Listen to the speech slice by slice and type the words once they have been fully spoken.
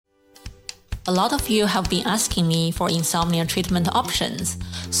A lot of you have been asking me for insomnia treatment options,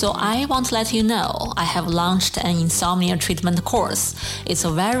 so I want to let you know I have launched an insomnia treatment course. It's a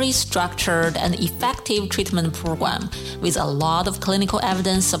very structured and effective treatment program with a lot of clinical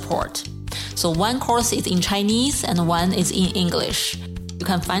evidence support. So one course is in Chinese and one is in English. You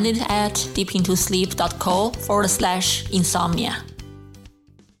can find it at deepintosleep.co/insomnia.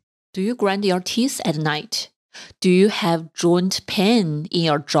 Do you grind your teeth at night? Do you have joint pain in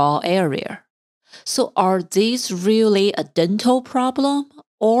your jaw area? So are these really a dental problem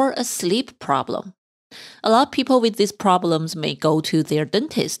or a sleep problem? A lot of people with these problems may go to their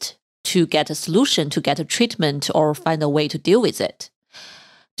dentist to get a solution, to get a treatment, or find a way to deal with it.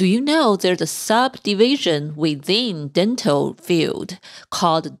 Do you know there's a subdivision within dental field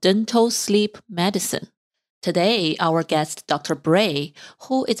called dental sleep medicine? Today, our guest, Dr. Bray,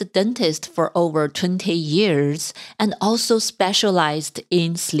 who is a dentist for over 20 years and also specialized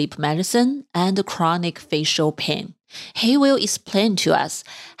in sleep medicine and chronic facial pain. He will explain to us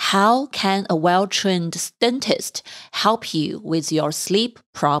how can a well-trained dentist help you with your sleep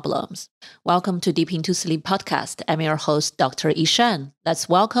problems. Welcome to Deep Into Sleep podcast. I'm your host, Dr. Yishan. Let's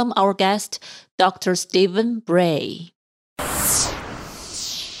welcome our guest, Dr. Stephen Bray.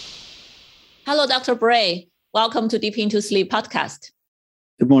 Hello, Dr. Bray. Welcome to Deep Into Sleep podcast.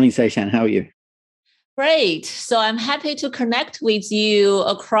 Good morning, Seishan. How are you? Great. So I'm happy to connect with you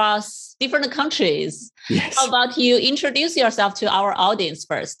across different countries. Yes. How about you introduce yourself to our audience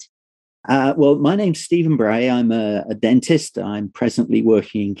first? Well, my name's Stephen Bray. I'm a dentist. I'm presently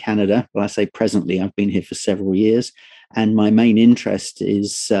working in Canada. Well, I say presently, I've been here for several years. And my main interest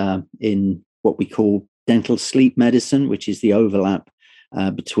is in what we call dental sleep medicine, which is the overlap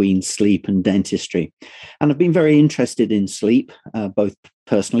between sleep and dentistry. And I've been very interested in sleep, both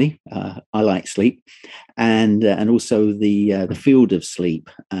personally, I like sleep, and also the field of sleep.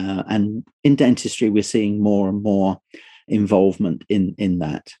 And in dentistry, we're seeing more and more involvement in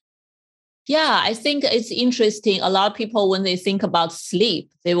that. Yeah, I think it's interesting. A lot of people, when they think about sleep,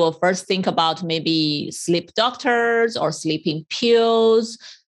 they will first think about maybe sleep doctors or sleeping pills.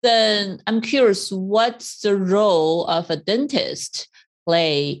 Then I'm curious, what's the role of a dentist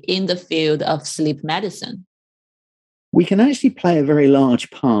play in the field of sleep medicine? We can actually play a very large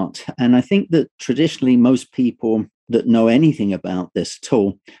part. And I think that traditionally most people that know anything about this at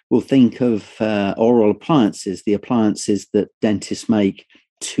all will think of oral appliances, the appliances that dentists make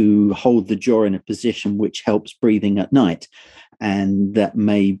to hold the jaw in a position which helps breathing at night. And that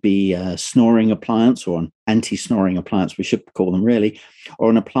may be a snoring appliance or an anti-snoring appliance, we should call them really, or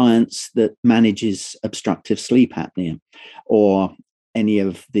an appliance that manages obstructive sleep apnea, or any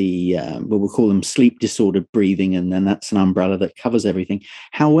of the, we'll call them sleep disordered breathing, and then that's an umbrella that covers everything.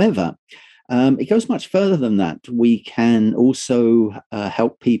 However, it goes much further than that. We can also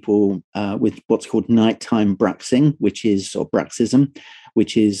help people with what's called nighttime bruxing, or bruxism,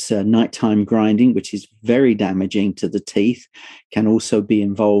 which is nighttime grinding, which is very damaging to the teeth. Can also be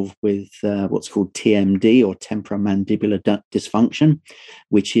involved with what's called TMD, or temporomandibular dysfunction,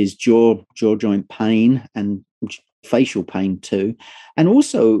 which is jaw joint pain and facial pain too. And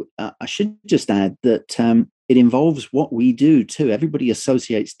also, I should just add that it involves what we do too. Everybody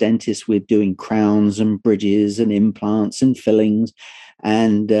associates dentists with doing crowns and bridges and implants and fillings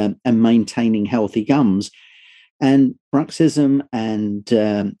and maintaining healthy gums. And bruxism and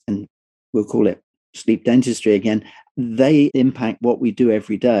we'll call it sleep dentistry again, they impact what we do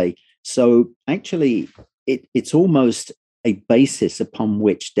every day. So actually, it's almost a basis upon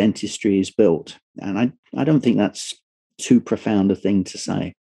which dentistry is built. And I don't think that's too profound a thing to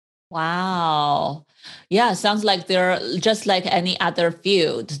say. Wow. Yeah, sounds like they're just like any other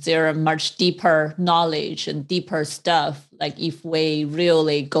field. There are much deeper knowledge and deeper stuff. Like if we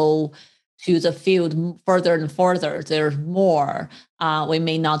really go to the field further and further, there's more we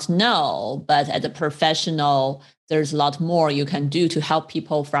may not know, but as a professional, there's a lot more you can do to help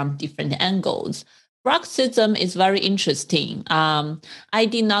people from different angles. Bruxism is very interesting. I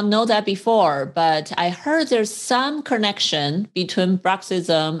did not know that before, but I heard there's some connection between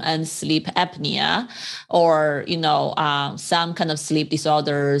bruxism and sleep apnea, or some kind of sleep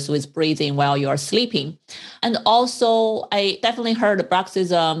disorders with breathing while you're sleeping. And also, I definitely heard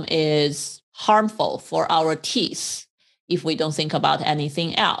bruxism is harmful for our teeth if we don't think about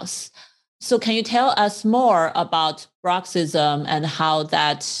anything else. So can you tell us more about bruxism and how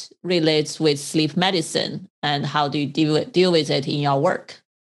that relates with sleep medicine, and how do you deal with it in your work?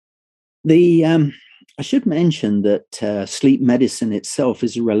 I should mention that sleep medicine itself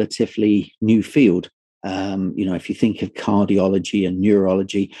is a relatively new field. If you think of cardiology and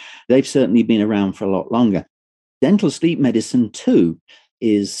neurology, they've certainly been around for a lot longer. Dental sleep medicine too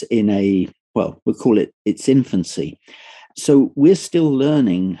is in a well, we'll call it its infancy. So we're still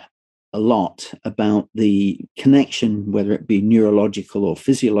learning a lot about the connection, whether it be neurological or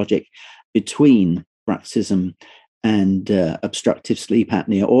physiologic, between bruxism and obstructive sleep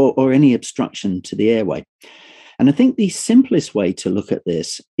apnea or any obstruction to the airway. And I think the simplest way to look at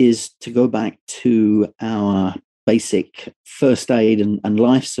this is to go back to our basic first aid and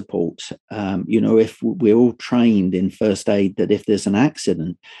life support. If we're all trained in first aid that if there's an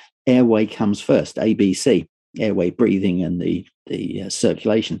accident, airway comes first, ABC, airway, breathing, and the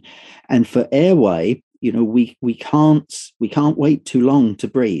circulation. And for airway, we can't wait too long to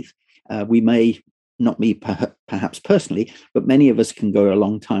breathe. We may, not me perhaps personally, but many of us can go a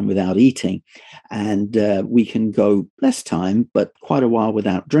long time without eating, and we can go less time, but quite a while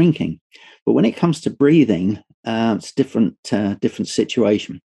without drinking. But when it comes to breathing, it's different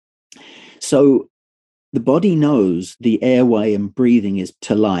situation. So the body knows the airway and breathing is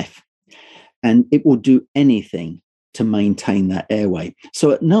to life, and it will do anything to maintain that airway.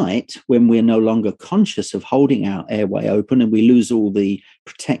 So at night, when we're no longer conscious of holding our airway open and we lose all the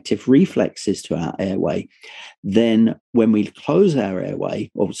protective reflexes to our airway, then when we close our airway,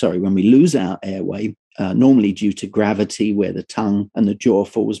 when we lose our airway, normally due to gravity where the tongue and the jaw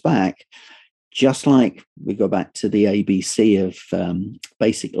falls back, just like we go back to the ABC of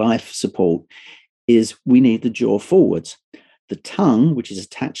basic life support, is we need the jaw forwards. The tongue, which is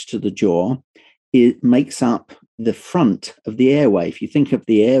attached to the jaw, it makes up the front of the airway. If you think of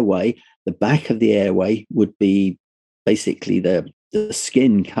the airway, the back of the airway would be basically the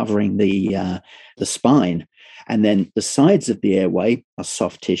skin covering the spine. And then the sides of the airway are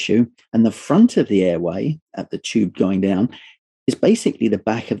soft tissue. And the front of the airway, at the tube going down, is basically the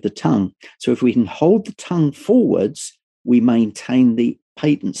back of the tongue. So if we can hold the tongue forwards, we maintain the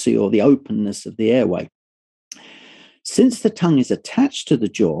patency or the openness of the airway. Since the tongue is attached to the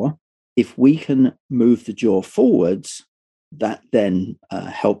jaw, if we can move the jaw forwards, that then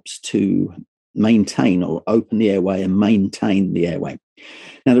helps to maintain or open the airway and maintain the airway.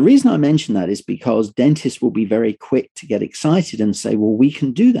 Now, the reason I mention that is because dentists will be very quick to get excited and say, well, we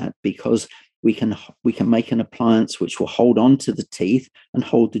can do that because we can make an appliance which will hold on to the teeth and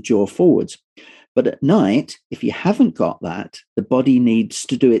hold the jaw forwards. But at night, if you haven't got that, the body needs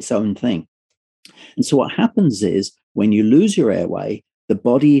to do its own thing. And so what happens is when you lose your airway, the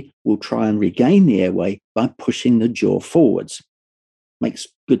body will try and regain the airway by pushing the jaw forwards. Makes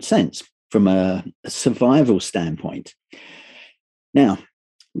good sense from a survival standpoint. Now,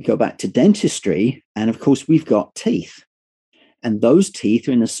 we go back to dentistry, and of course, we've got teeth, and those teeth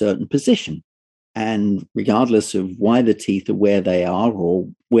are in a certain position. And regardless of why the teeth are where they are or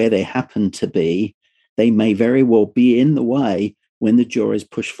where they happen to be, they may very well be in the way when the jaw is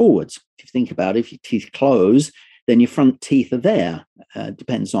pushed forwards. If you think about it, if your teeth close, then your front teeth are there.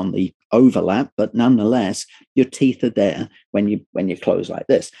 Depends on the overlap, but nonetheless, your teeth are there when you close like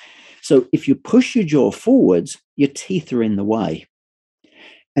this. So if you push your jaw forwards, your teeth are in the way.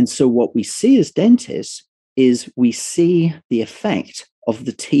 And so what we see as dentists is we see the effect of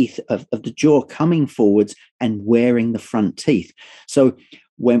the teeth, of the jaw coming forwards and wearing the front teeth. So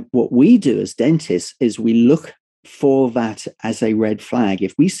what we do as dentists is we look for that as a red flag.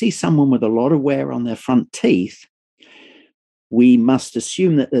 If we see someone with a lot of wear on their front teeth, we must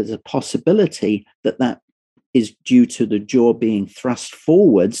assume that there's a possibility that is due to the jaw being thrust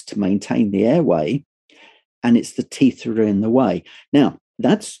forwards to maintain the airway, and it's the teeth that are in the way. Now,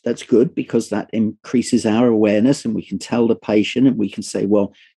 that's good because that increases our awareness, and we can tell the patient and we can say,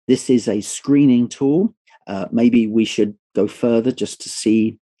 well, this is a screening tool. Maybe we should go further just to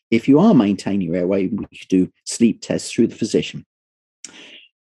see if you are maintaining your airway. We could do sleep tests through the physician.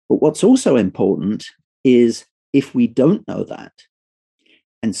 But what's also important is if we don't know that,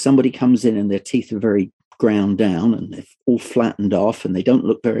 and somebody comes in and their teeth are very ground down and they're all flattened off and they don't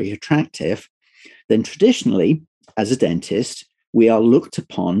look very attractive, then traditionally, as a dentist, we are looked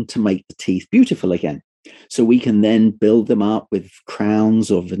upon to make the teeth beautiful again. So we can then build them up with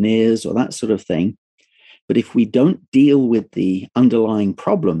crowns or veneers or that sort of thing. But if we don't deal with the underlying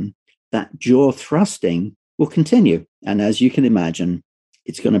problem, that jaw thrusting will continue. And as you can imagine,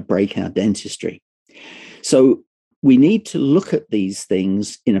 it's going to break our dentistry. So we need to look at these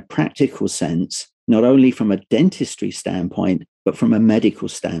things in a practical sense, not only from a dentistry standpoint, but from a medical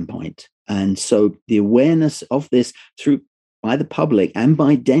standpoint. And so the awareness of this by the public and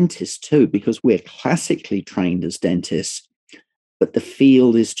by dentists too, because we're classically trained as dentists, but the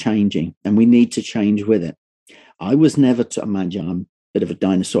field is changing and we need to change with it. I was never to imagine, I'm a bit of a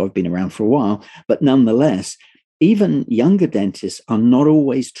dinosaur, I've been around for a while, but nonetheless, even younger dentists are not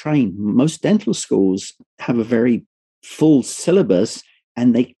always trained. Most dental schools have a very full syllabus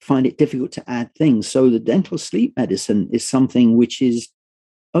and they find it difficult to add things. So the dental sleep medicine is something which is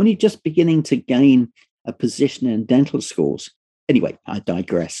only just beginning to gain a position in dental schools. Anyway, I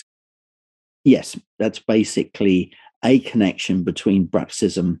digress. Yes, that's basically a connection between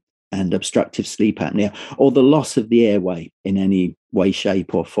bruxism and obstructive sleep apnea, or the loss of the airway in any way,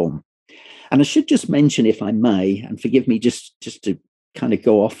 shape, or form. And I should just mention, if I may, and forgive me just to kind of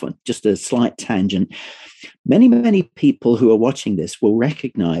go off on just a slight tangent, many people who are watching this will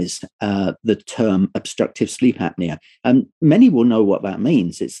recognize the term obstructive sleep apnea. And many will know what that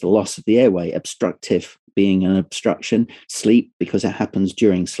means. It's the loss of the airway, obstructive being an obstruction, sleep because it happens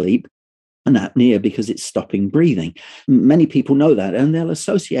during sleep, and apnea because it's stopping breathing. Many people know that, and they'll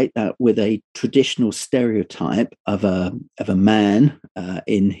associate that with a traditional stereotype of a man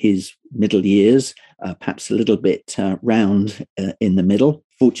in his middle years, perhaps a little bit round in the middle.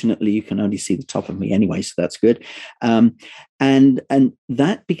 Fortunately, you can only see the top of me anyway, so that's good. And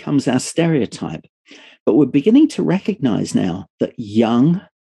that becomes our stereotype. But we're beginning to recognize now that young,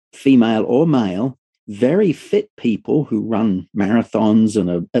 female or male, very fit people who run marathons and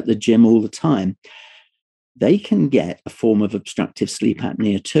are at the gym all the time, they can get a form of obstructive sleep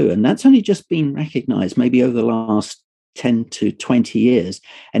apnea too. And that's only just been recognized maybe over the last 10 to 20 years.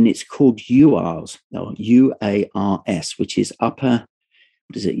 And it's called UARS, or UARS, which is upper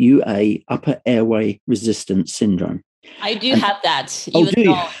airway resistance syndrome. I do have that. Even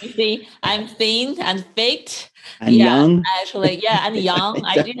though you see, I'm thin and fit. And young. Actually, and young.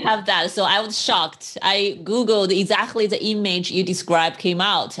 I do have that. So I was shocked. I Googled exactly the image you described came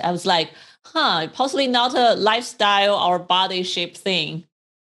out. I was like, possibly not a lifestyle or body shape thing.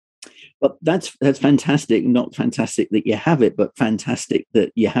 But that's fantastic. Not fantastic that you have it, but fantastic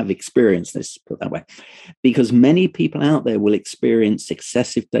that you have experienced this, put that way. Because many people out there will experience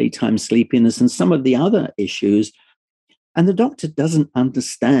excessive daytime sleepiness and some of the other issues. And the doctor doesn't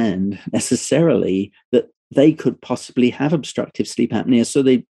understand necessarily that they could possibly have obstructive sleep apnea. So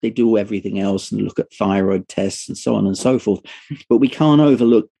they do everything else and look at thyroid tests and so on and so forth. But we can't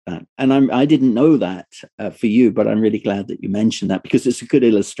overlook that. And I didn't know that for you, but I'm really glad that you mentioned that because it's a good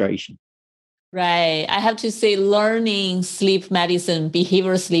illustration. Right. I have to say, learning sleep medicine,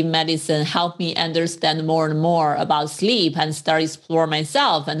 behavioral sleep medicine, helped me understand more and more about sleep and start explore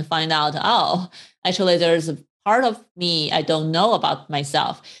myself and find out, actually there's a part of me I don't know about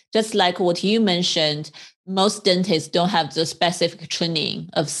myself. Just like what you mentioned, most dentists don't have the specific training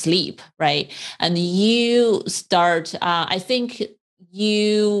of sleep, right? And you start, I think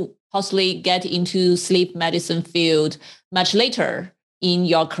you possibly get into sleep medicine field much later in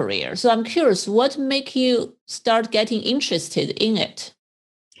your career. So I'm curious, what make you start getting interested in it?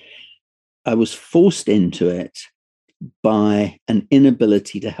 I was forced into it by an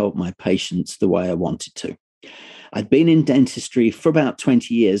inability to help my patients the way I wanted to. I'd been in dentistry for about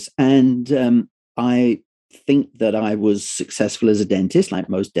 20 years, and I think that I was successful as a dentist, like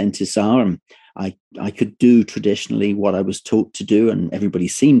most dentists are. And I could do traditionally what I was taught to do, and everybody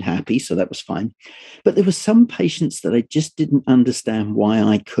seemed happy, so that was fine. But there were some patients that I just didn't understand why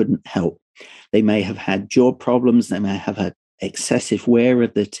I couldn't help. They may have had jaw problems, they may have had excessive wear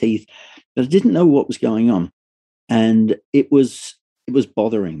of their teeth, but I didn't know what was going on. And it was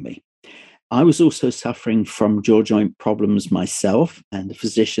bothering me. I was also suffering from jaw joint problems myself, and the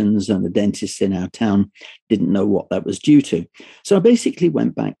physicians and the dentists in our town didn't know what that was due to. So I basically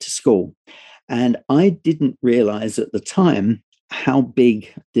went back to school, and I didn't realize at the time how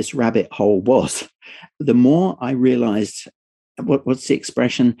big this rabbit hole was. The more I realized, what's the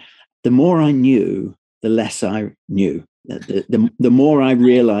expression? The more I knew, the less I knew. The more I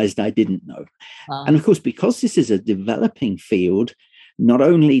realized I didn't know. And of course, because this is a developing field, not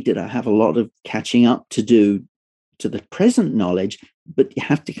only did I have a lot of catching up to do to the present knowledge, but you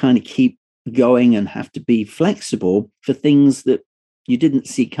have to kind of keep going and have to be flexible for things that you didn't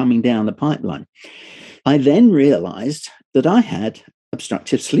see coming down the pipeline. I then realized that I had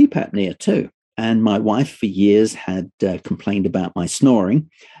obstructive sleep apnea too. And my wife for years had complained about my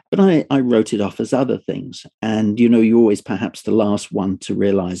snoring, but I wrote it off as other things. And, you're always perhaps the last one to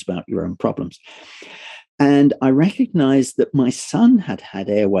realize about your own problems. And I recognized that my son had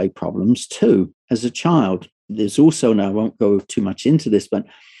airway problems too as a child. There's also, and I won't go too much into this, but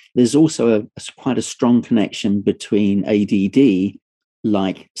there's also quite a strong connection between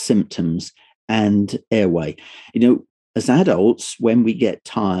ADD-like symptoms and airway. As adults, when we get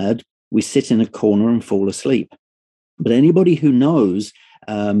tired, we sit in a corner and fall asleep. But anybody who knows,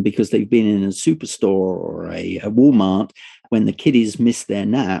 because they've been in a superstore or a Walmart, when the kiddies miss their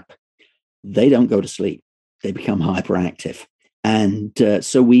nap, they don't go to sleep. They become hyperactive. And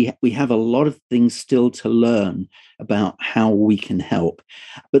so we have a lot of things still to learn about how we can help.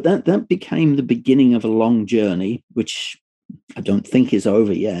 But that became the beginning of a long journey, which I don't think is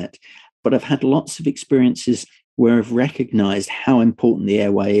over yet. But I've had lots of experiences where I've recognized how important the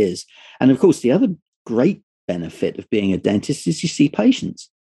airway is. And of course, the other great benefit of being a dentist is you see patients.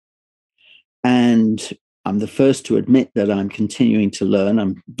 And I'm the first to admit that I'm continuing to learn.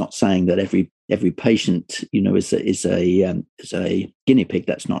 I'm not saying that every patient, is a guinea pig.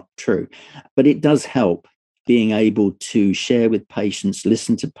 That's not true, but it does help being able to share with patients,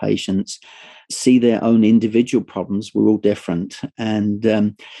 listen to patients, see their own individual problems. We're all different,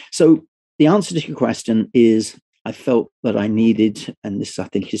 and so the answer to your question is, I felt that I needed, and this I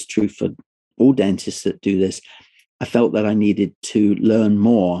think is true for all dentists that do this, I felt that I needed to learn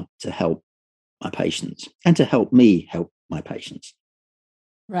more to help my patients and to help me help my patients.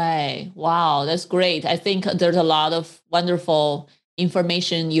 Right. Wow, that's great. I think there's a lot of wonderful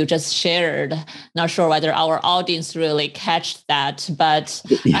information you just shared. Not sure whether our audience really catch that, but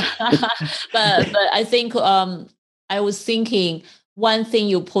but I think I was thinking one thing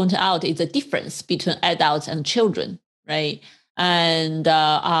you point out is the difference between adults and children, right? And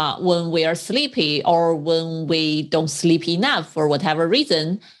when we are sleepy or when we don't sleep enough for whatever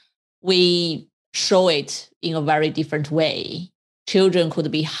reason, we show it in a very different way. Children could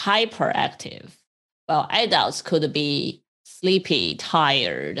be hyperactive, while adults could be sleepy,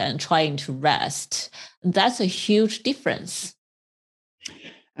 tired, and trying to rest. That's a huge difference.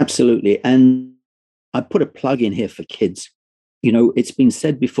 Absolutely. And I put a plug in here for kids. It's been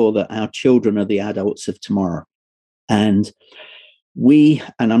said before that our children are the adults of tomorrow. And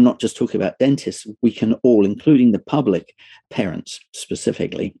and I'm not just talking about dentists, we can all, including the public, parents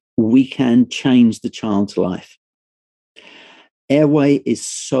specifically, we can change the child's life. Airway is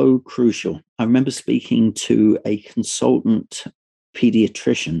so crucial. I remember speaking to a consultant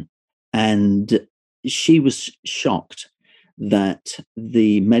pediatrician, and she was shocked that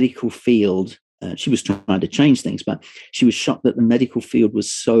the medical field, she was trying to change things, but she was shocked that the medical field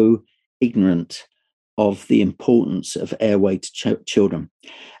was so ignorant of the importance of airway to children.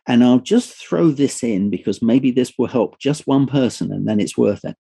 And I'll just throw this in because maybe this will help just one person and then it's worth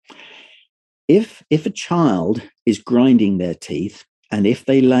it. If a child is grinding their teeth and if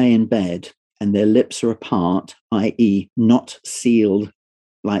they lay in bed and their lips are apart, i.e. not sealed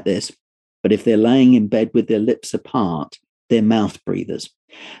like this, but if they're laying in bed with their lips apart, they're mouth breathers.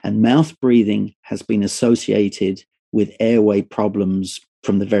 And mouth breathing has been associated with airway problems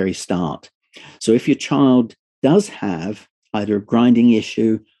from the very start. So if your child does have either a grinding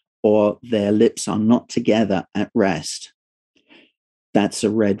issue or their lips are not together at rest, that's a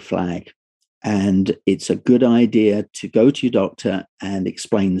red flag. And it's a good idea to go to your doctor and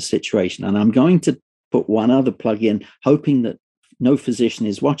explain the situation. And I'm going to put one other plug in, hoping that no physician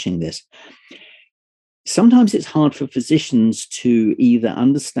is watching this. Sometimes it's hard for physicians to either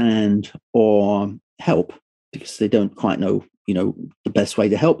understand or help because they don't quite know, the best way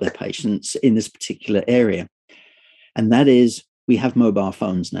to help their patients in this particular area. And that is, we have mobile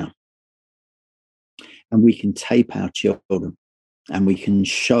phones now. And we can tape our children. And we can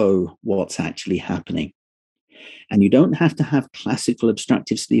show what's actually happening. And you don't have to have classical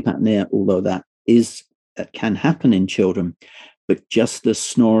obstructive sleep apnea, although that can happen in children, but just the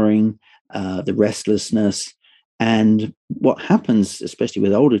snoring, the restlessness. And what happens, especially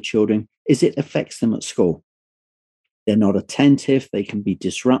with older children, is it affects them at school. They're not attentive, they can be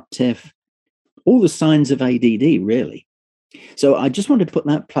disruptive, all the signs of ADD, really. So I just wanted to put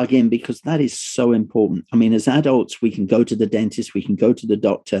that plug in because that is so important. I mean, as adults, we can go to the dentist, we can go to the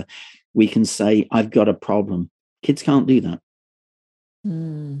doctor, we can say, I've got a problem. Kids can't do that.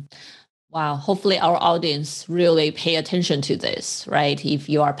 Wow. Hopefully our audience really pay attention to this, right? If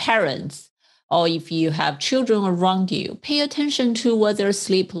you are parents or if you have children around you, pay attention to what their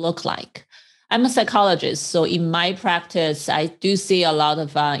sleep look like. I'm a psychologist, so in my practice, I do see a lot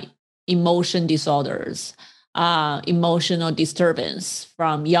of emotion disorders. Emotional disturbance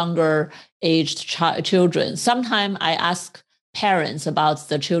from younger aged children. Sometimes I ask parents about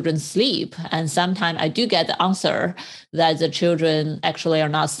the children's sleep, and sometimes I do get the answer that the children actually are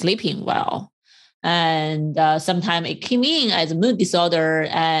not sleeping well. And sometimes it came in as a mood disorder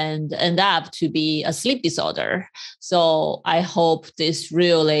and end up to be a sleep disorder. So I hope this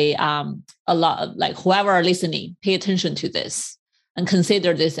really, a lot, like whoever are listening, pay attention to this and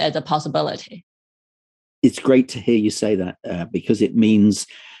consider this as a possibility. It's great to hear you say that because it means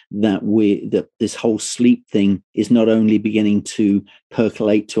that this whole sleep thing is not only beginning to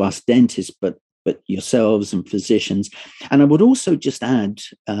percolate to us dentists, but yourselves and physicians. And I would also just add,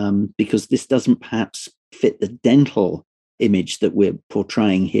 because this doesn't perhaps fit the dental image that we're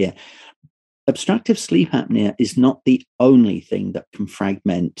portraying here. Obstructive sleep apnea is not the only thing that can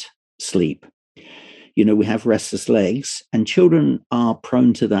fragment sleep. We have restless legs, and children are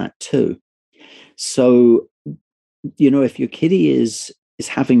prone to that too. So, if your kiddie is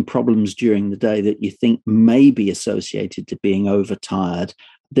having problems during the day that you think may be associated to being overtired,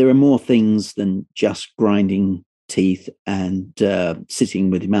 there are more things than just grinding teeth and sitting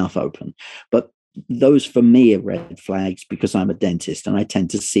with your mouth open. But those for me are red flags because I'm a dentist and I tend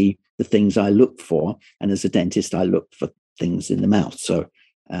to see the things I look for. And as a dentist, I look for things in the mouth. So,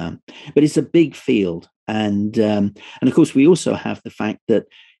 but it's a big field. And of course, we also have the fact that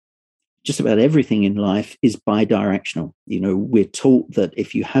just about everything in life is bidirectional. We're taught that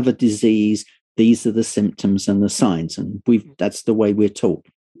if you have a disease, these are the symptoms and the signs. And that's the way we're taught,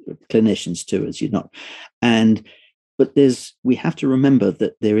 clinicians too, as you know. But we have to remember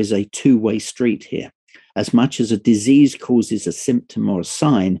that there is a two-way street here. As much as a disease causes a symptom or a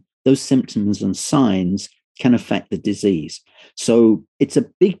sign, those symptoms and signs can affect the disease. So it's a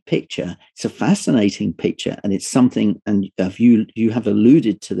big picture. It's a fascinating picture. And it's something, and you have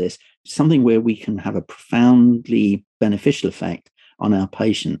alluded to this, something where we can have a profoundly beneficial effect on our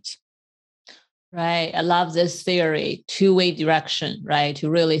patients. Right. I love this theory, two-way direction, right?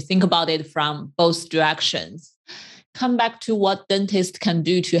 To really think about it from both directions. Come back to what dentists can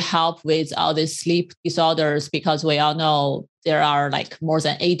do to help with all these sleep disorders, because we all know there are like more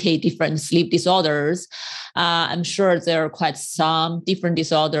than 80 different sleep disorders. I'm sure there are quite some different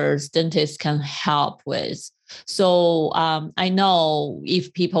disorders dentists can help with. So I know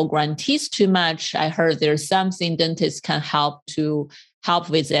if people grind teeth too much, I heard there's something dentists can help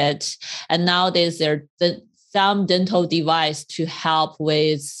with it. And nowadays there's some dental device to help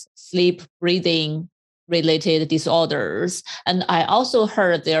with sleep breathing related disorders. And I also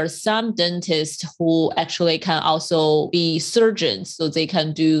heard there are some dentists who actually can also be surgeons, so they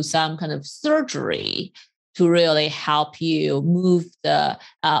can do some kind of surgery to really help you move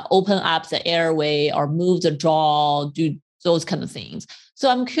open up the airway or move the jaw, do those kind of things. So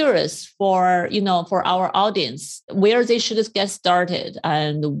I'm curious for our audience, where they should get started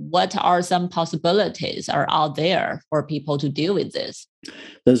and what are some possibilities are out there for people to deal with this?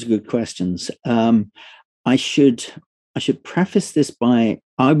 Those are good questions. I should preface this by,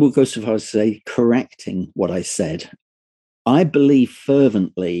 I will go so far as to say, correcting what I said. I believe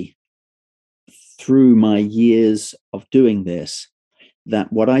fervently through my years of doing this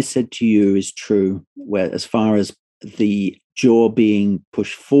that what I said to you is true, where as far as the jaw being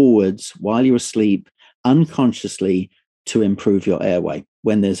pushed forwards while you're asleep unconsciously to improve your airway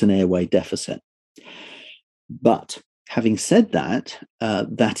when there's an airway deficit. But having said that,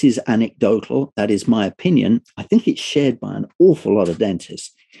 that is anecdotal. That is my opinion. I think it's shared by an awful lot of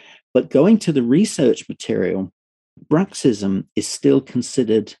dentists. But going to the research material, bruxism is still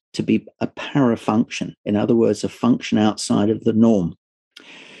considered to be a parafunction. In other words, a function outside of the norm.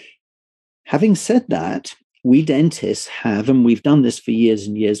 Having said that, we dentists have, and we've done this for years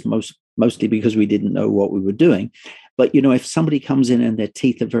and years, mostly because we didn't know what we were doing. But, if somebody comes in and their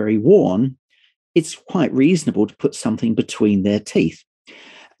teeth are very worn, it's quite reasonable to put something between their teeth.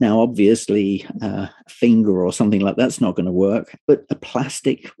 Now, obviously, a finger or something like that's not going to work, but a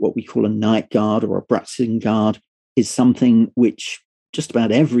plastic, what we call a night guard or a bruxism guard, is something which just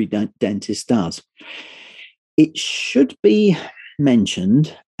about every dentist does. It should be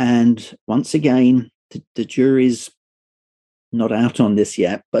mentioned, and once again, the jury's not out on this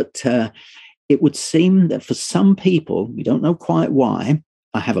yet, but it would seem that for some people, we don't know quite why.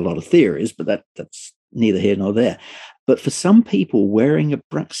 I have a lot of theories, but that's neither here nor there. But for some people, wearing a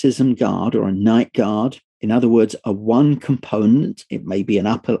bruxism guard or a night guard, in other words, a one component, it may be an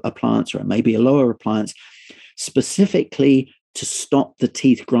upper appliance or it may be a lower appliance, specifically to stop the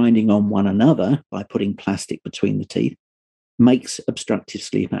teeth grinding on one another by putting plastic between the teeth, makes obstructive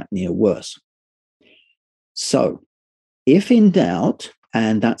sleep apnea worse. So if in doubt,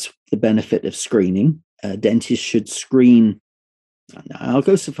 and that's the benefit of screening, dentists should screen. I'll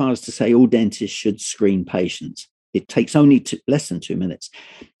go so far as to say all dentists should screen patients. It takes only less than 2 minutes.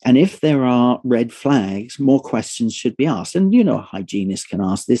 And if there are red flags, more questions should be asked. And, a hygienist can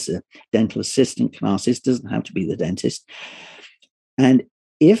ask this, a dental assistant can ask this, doesn't have to be the dentist. And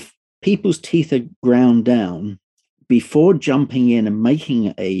if people's teeth are ground down, before jumping in and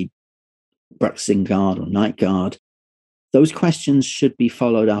making a bruxism guard or night guard, those questions should be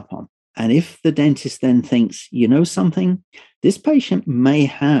followed up on. And if the dentist then thinks, something, this patient may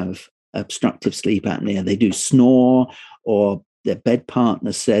have obstructive sleep apnea, they do snore, or their bed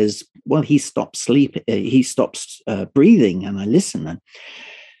partner says, well, he stops breathing, and I listen.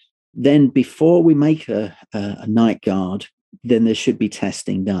 then before we make a night guard, then there should be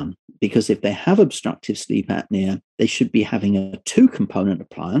testing done. Because if they have obstructive sleep apnea, they should be having a 2-component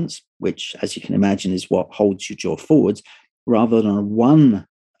appliance, which, as you can imagine, is what holds your jaw forwards, rather than a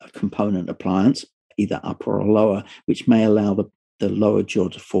 1-component appliance, either upper or lower, which may allow the lower jaw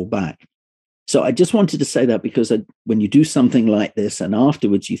to fall back. So I just wanted to say that because when you do something like this and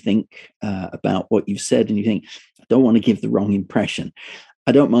afterwards you think about what you've said and you think, I don't want to give the wrong impression.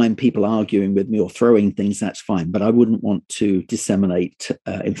 I don't mind people arguing with me or throwing things, that's fine, but I wouldn't want to disseminate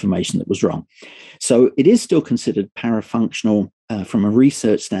information that was wrong. So it is still considered parafunctional from a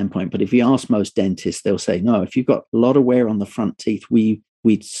research standpoint, but if you ask most dentists, they'll say, no, if you've got a lot of wear on the front teeth,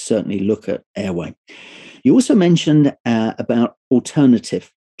 we'd certainly look at airway. You also mentioned about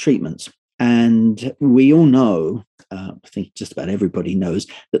alternative treatments. And we all know, I think just about everybody knows,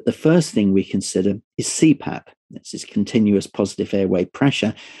 that the first thing we consider is CPAP. This is continuous positive airway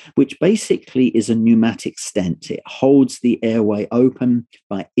pressure, which basically is a pneumatic stent. It holds the airway open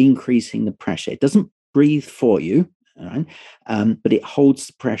by increasing the pressure. It doesn't breathe for you, all right? But it holds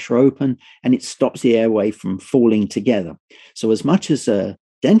the pressure open and it stops the airway from falling together. So as much as a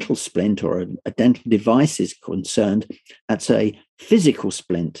dental splint or a dental device is concerned, that's a physical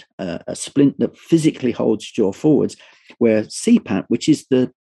splint, a splint that physically holds jaw forwards, where CPAP, which is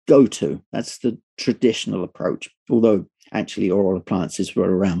the go-to, that's the traditional approach, although actually oral appliances were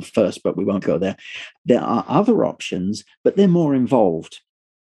around first, but we won't go there. There are other options, but they're more involved.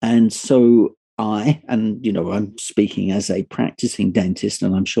 And so I'm speaking as a practicing dentist,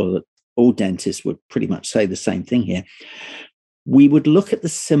 and I'm sure that all dentists would pretty much say the same thing here. We would look at the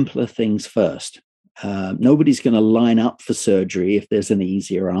simpler things first. Nobody's going to line up for surgery if there's an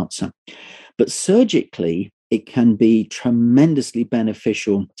easier answer. But surgically, it can be tremendously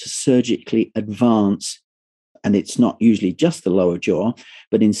beneficial to surgically advance, and it's not usually just the lower jaw,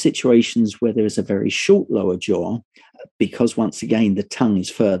 but in situations where there is a very short lower jaw, because once again, the tongue is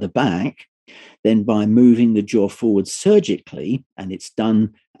further back, then by moving the jaw forward surgically, and it's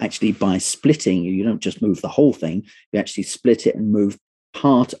done actually by splitting, you don't just move the whole thing, you actually split it and move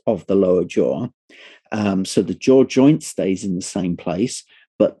part of the lower jaw. So the jaw joint stays in the same place,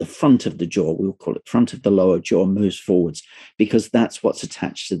 but the front of the jaw, we'll call it front of the lower jaw, moves forwards because that's what's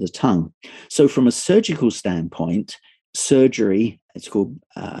attached to the tongue. So from a surgical standpoint, surgery, it's called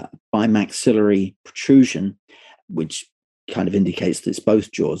bimaxillary protrusion, which kind of indicates that it's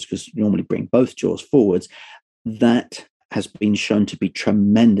both jaws because you normally bring both jaws forwards. That has been shown to be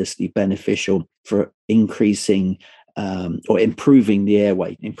tremendously beneficial for increasing or improving the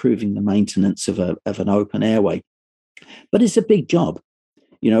airway, improving the maintenance of an open airway. But it's a big job,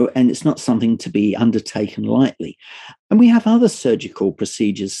 and it's not something to be undertaken lightly. And we have other surgical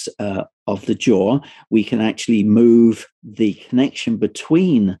procedures of the jaw. We can actually move the connection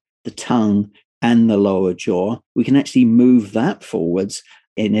between the tongue and the lower jaw. We can actually move that forwards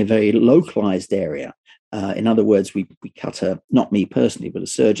in a very localized area. In other words, we cut not me personally, but a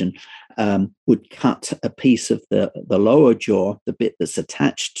surgeon would cut a piece of the lower jaw, the bit that's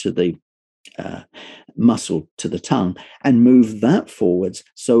attached to the muscle to the tongue, and move that forwards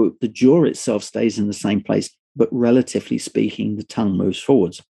so the jaw itself stays in the same place, but relatively speaking, the tongue moves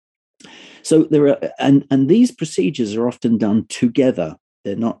forwards. So there are, and these procedures are often done together.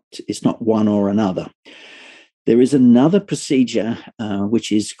 It's not one or another. There is another procedure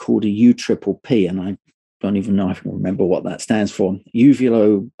which is called a UPPP, and I don't even know if I can remember what that stands for.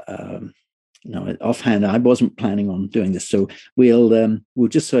 Offhand, I wasn't planning on doing this, so we'll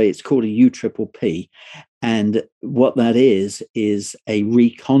just say it's called a UPPP, and what that is a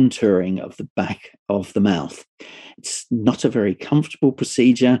recontouring of the back of the mouth. It's not a very comfortable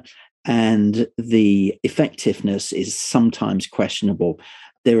procedure, and the effectiveness is sometimes questionable.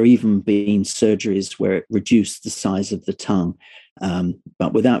 There have even been surgeries where it reduced the size of the tongue,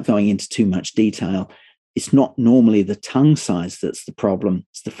 but without going into too much detail, it's not normally the tongue size that's the problem.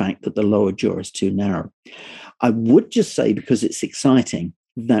 It's the fact that the lower jaw is too narrow. I would just say, because it's exciting,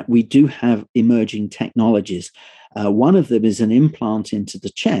 that we do have emerging technologies. One of them is an implant into the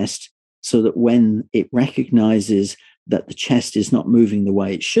chest so that when it recognizes that the chest is not moving the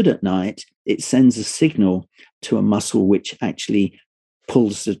way it should at night, it sends a signal to a muscle which actually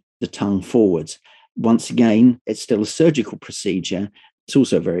pulls the tongue forwards. Once again, it's still a surgical procedure. It's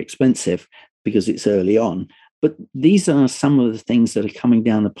also very expensive because it's early on. But these are some of the things that are coming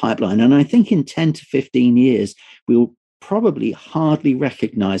down the pipeline. And I think in 10 to 15 years, we'll probably hardly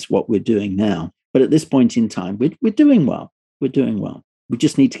recognize what we're doing now. But at this point in time, we're doing well. We're doing well. We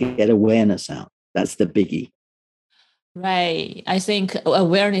just need to get awareness out. That's the biggie. Right. I think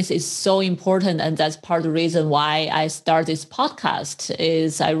awareness is so important, and that's part of the reason why I start this podcast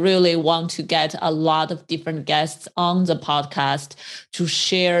is I really want to get a lot of different guests on the podcast to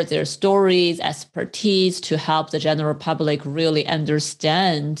share their stories, expertise, to help the general public really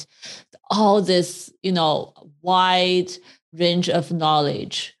understand all this, wide range of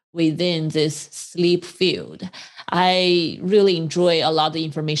knowledge within this sleep field. I really enjoy a lot of the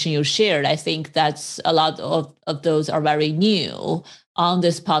information you shared. I think that's a lot of those are very new on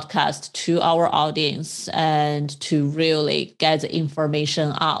this podcast to our audience and to really get the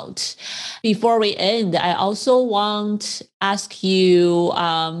information out. Before we end, I also want to ask you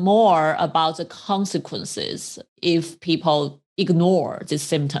more about the consequences if people ignore this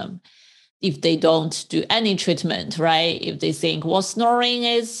symptom, if they don't do any treatment, right? If they think, well, snoring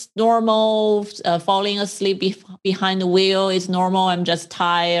is normal, falling asleep behind the wheel is normal, I'm just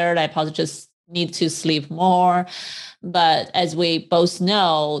tired, I probably just need to sleep more. But as we both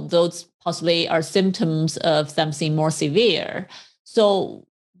know, those possibly are symptoms of something more severe. So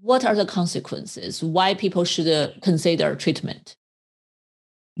what are the consequences? Why people should consider treatment?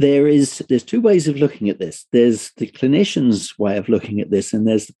 There's two ways of looking at this. There's the clinician's way of looking at this, and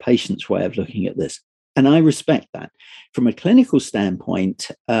there's the patient's way of looking at this. And I respect that. From a clinical standpoint,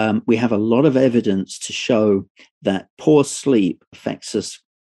 we have a lot of evidence to show that poor sleep affects us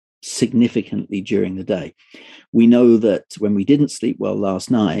significantly during the day. We know that when we didn't sleep well last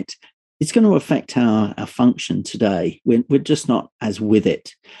night, it's going to affect our function today. We're just not as with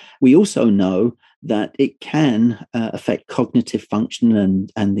it. We also know that it can affect cognitive function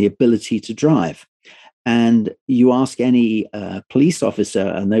and the ability to drive. And you ask any police officer,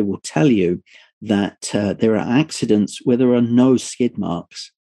 and they will tell you that there are accidents where there are no skid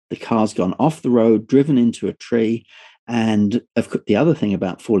marks. The car's gone off the road, driven into a tree. And the other thing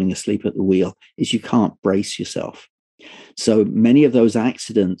about falling asleep at the wheel is you can't brace yourself. So many of those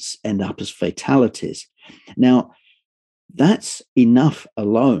accidents end up as fatalities. Now, that's enough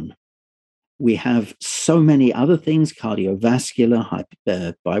alone. We have so many other things,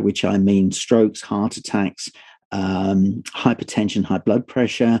 cardiovascular, by which I mean strokes, heart attacks, hypertension, high blood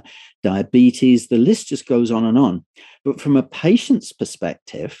pressure, diabetes. The list just goes on and on. But from a patient's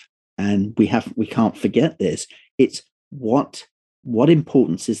perspective, and we can't forget this, it's what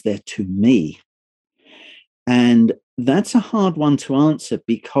importance is there to me? And that's a hard one to answer,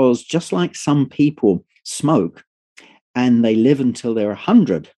 because just like some people smoke and they live until they're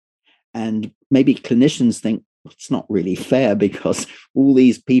 100, and maybe clinicians think it's not really fair because all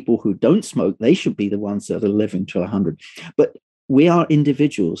these people who don't smoke, they should be the ones that are living to 100. But we are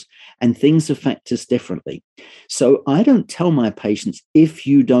individuals and things affect us differently. So I don't tell my patients, if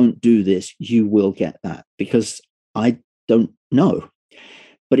you don't do this, you will get that, because I don't know.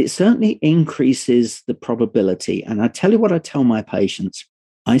 But it certainly increases the probability. And I tell you what I tell my patients.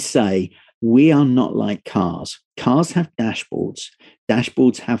 I say, we are not like cars. Cars have dashboards.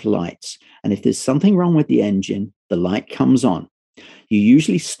 Dashboards have lights. And if there's something wrong with the engine, the light comes on. You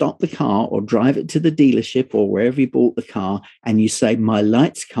usually stop the car or drive it to the dealership or wherever you bought the car, and you say, my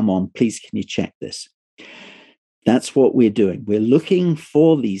lights come on, please, can you check this? That's what we're doing. We're looking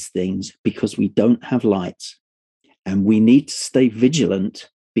for these things because we don't have lights. And we need to stay vigilant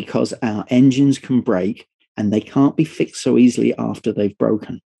because our engines can break and they can't be fixed so easily after they've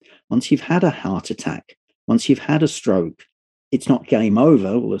broken. Once you've had a heart attack, once you've had a stroke, it's not game over,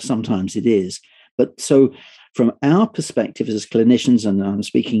 although sometimes it is. But so from our perspective as clinicians, and I'm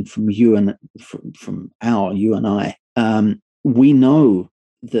speaking from you and you and I, we know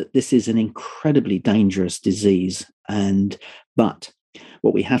that this is an incredibly dangerous disease. But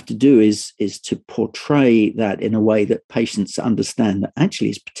what we have to do is to portray that in a way that patients understand that actually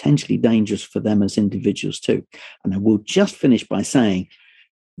it's potentially dangerous for them as individuals too. And I will just finish by saying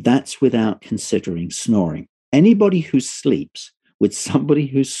that's without considering snoring. Anybody who sleeps with somebody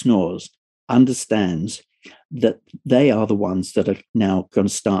who snores understands that they are the ones that are now going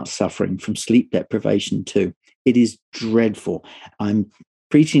to start suffering from sleep deprivation too. It is dreadful. I'm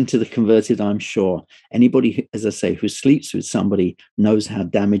preaching to the converted, I'm sure. Anybody, as I say, who sleeps with somebody knows how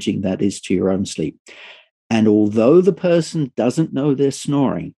damaging that is to your own sleep. And although the person doesn't know they're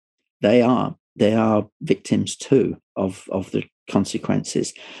snoring, they are victims too of the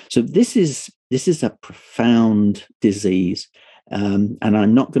consequences. So this is a profound disease. And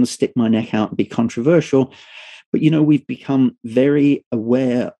I'm not going to stick my neck out and be controversial, but, we've become very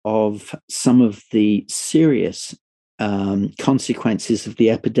aware of some of the serious consequences of the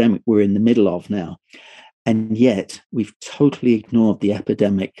epidemic we're in the middle of now. And yet we've totally ignored the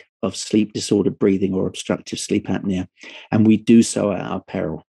epidemic of sleep disordered breathing or obstructive sleep apnea. And we do so at our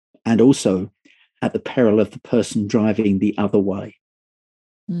peril. And also, at the peril of the person driving the other way.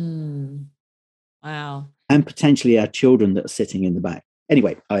 Wow. And potentially our children that are sitting in the back.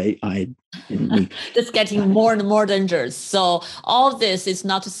 Anyway, I didn't mean. It's getting more and more dangerous. So all this is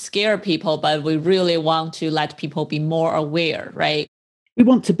not to scare people, but we really want to let people be more aware, right? We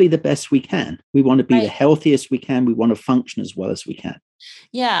want to be the best we can. We want to be the healthiest we can. We want to function as well as we can.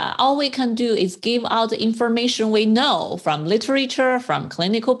 Yeah, all we can do is give out the information we know from literature, from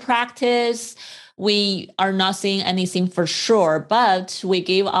clinical practice. We are not saying anything for sure, but we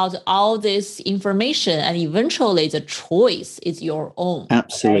give out all this information, and eventually the choice is your own.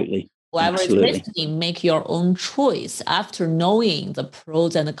 Absolutely. Okay? Whoever is listening, make your own choice after knowing the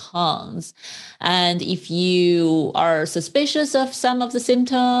pros and the cons. And if you are suspicious of some of the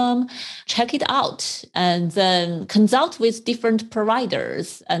symptoms, check it out and then consult with different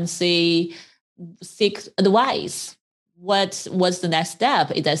providers and seek advice. What's the next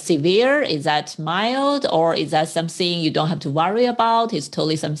step? Is that severe? Is that mild? Or is that something you don't have to worry about? It's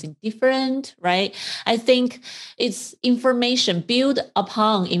totally something different, right? I think it's information, build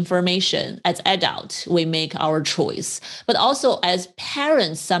upon information. As adults, we make our choice. But also as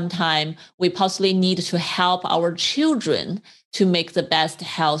parents, sometimes we possibly need to help our children to make the best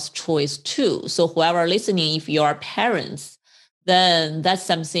health choice too. So whoever listening, if you are parents, then that's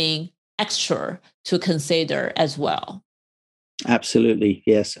something extra to consider as well. Absolutely,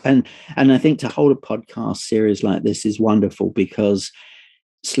 yes. And I think to hold a podcast series like this is wonderful because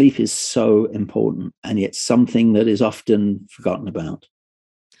sleep is so important and it's something that is often forgotten about.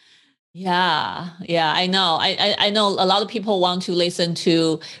 Yeah, I know. I know a lot of people want to listen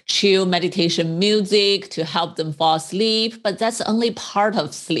to chill meditation music to help them fall asleep, but that's only part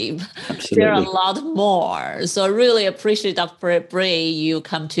of sleep. Absolutely. There are a lot more. So I really appreciate Dr. Bray, you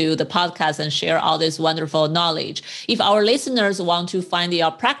come to the podcast and share all this wonderful knowledge. If our listeners want to find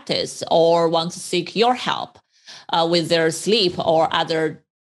your practice or want to seek your help with their sleep or other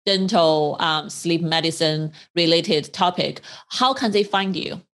dental sleep medicine related topic, how can they find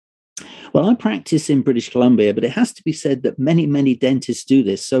you? Well, I practice in British Columbia, but it has to be said that many, many dentists do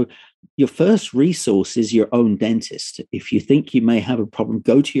this. So your first resource is your own dentist. If you think you may have a problem,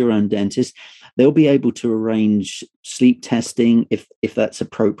 go to your own dentist. They'll be able to arrange sleep testing if that's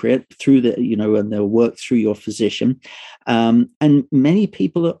appropriate through and they'll work through your physician. And many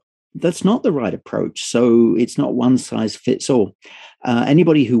people that's not the right approach. So it's not one size fits all.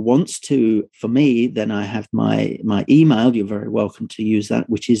 Anybody who wants to, for me, then I have my email. You're very welcome to use that,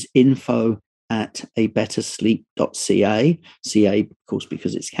 which is info@abettersleep.ca. CA, of course,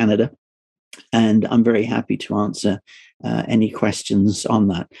 because it's Canada. And I'm very happy to answer any questions on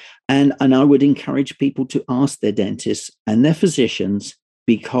that. And I would encourage people to ask their dentists and their physicians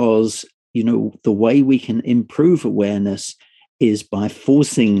because, the way we can improve awareness is by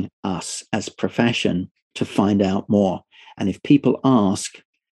forcing us as a profession to find out more. And if people ask,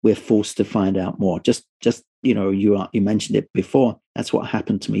 we're forced to find out more. Just you mentioned it before. That's what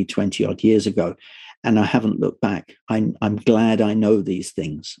happened to me 20 odd years ago. And I haven't looked back. I'm glad I know these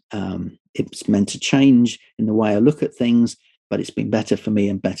things. It's meant to change in the way I look at things, but it's been better for me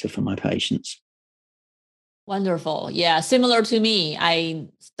and better for my patients. Wonderful. Yeah, similar to me. I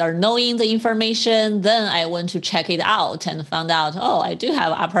started knowing the information, then I went to check it out and found out, I do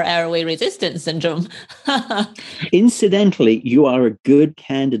have upper airway resistance syndrome. Incidentally, you are a good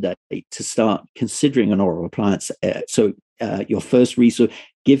candidate to start considering an oral appliance. So your first resource,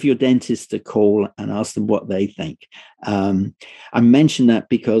 give your dentist a call and ask them what they think. I mention that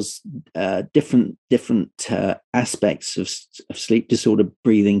because different aspects of sleep disorder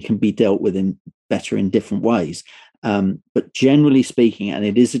breathing can be dealt with better in different ways. But generally speaking, and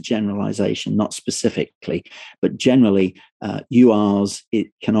it is a generalization, not specifically, but generally, URs, it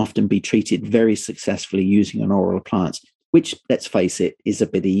can often be treated very successfully using an oral appliance, which, let's face it, is a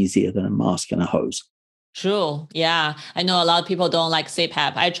bit easier than a mask and a hose. True. Yeah. I know a lot of people don't like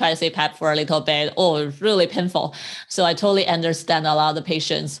CPAP. I tried CPAP for a little bit. It's really painful. So I totally understand a lot of the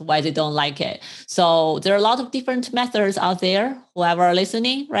patients why they don't like it. So there are a lot of different methods out there. Whoever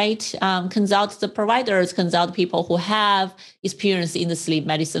listening, right? Consult the providers, consult people who have experience in the sleep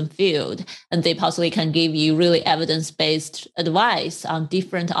medicine field, and they possibly can give you really evidence-based advice on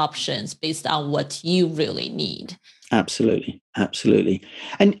different options based on what you really need. Absolutely.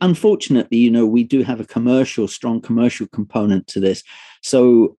 And unfortunately, we do have a strong commercial component to this.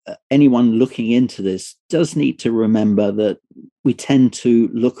 So anyone looking into this does need to remember that we tend to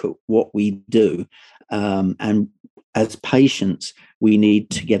look at what we do. And as patients, we need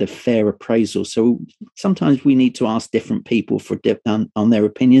to get a fair appraisal. So sometimes we need to ask different people on their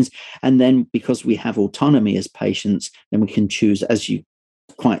opinions. And then because we have autonomy as patients, then we can choose, as you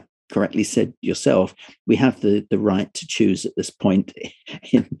quite correctly said yourself, we have the right to choose at this point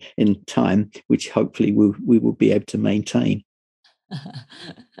in time, which hopefully we will be able to maintain.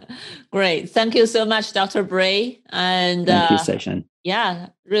 Great. Thank you so much, Dr. Bray. And thank you, Seshan. Yeah,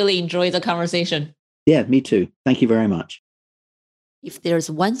 really enjoyed the conversation. Yeah, me too. Thank you very much. If there's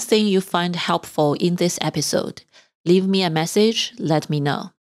one thing you find helpful in this episode, leave me a message, let me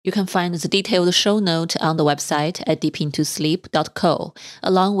know. You can find the detailed show note on the website at deepintosleep.co,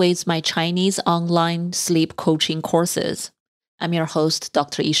 along with my Chinese online sleep coaching courses. I'm your host,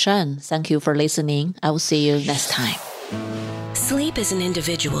 Dr. Yishan. Thank you for listening. I will see you next time. Sleep is an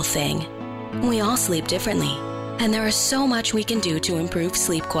individual thing. We all sleep differently, and there is so much we can do to improve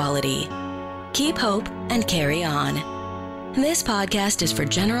sleep quality. Keep hope and carry on. This podcast is for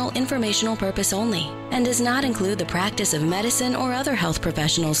general informational purpose only and does not include the practice of medicine or other health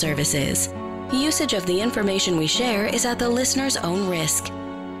professional services. Usage of the information we share is at the listener's own risk,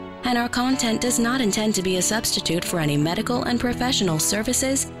 and our content does not intend to be a substitute for any medical and professional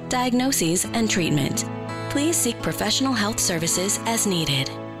services, diagnoses, and treatment. Please seek professional health services as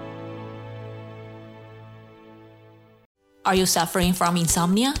needed. Are you suffering from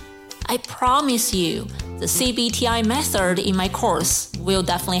insomnia? I promise you, the CBTI method in my course will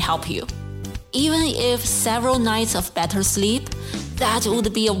definitely help you. Even if several nights of better sleep, that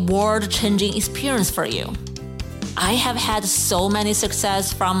would be a world-changing experience for you. I have had so many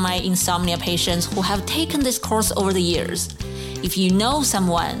success from my insomnia patients who have taken this course over the years. If you know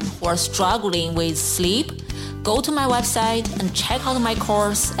someone who are struggling with sleep, go to my website and check out my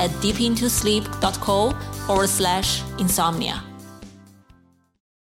course at deepintosleep.co/insomnia.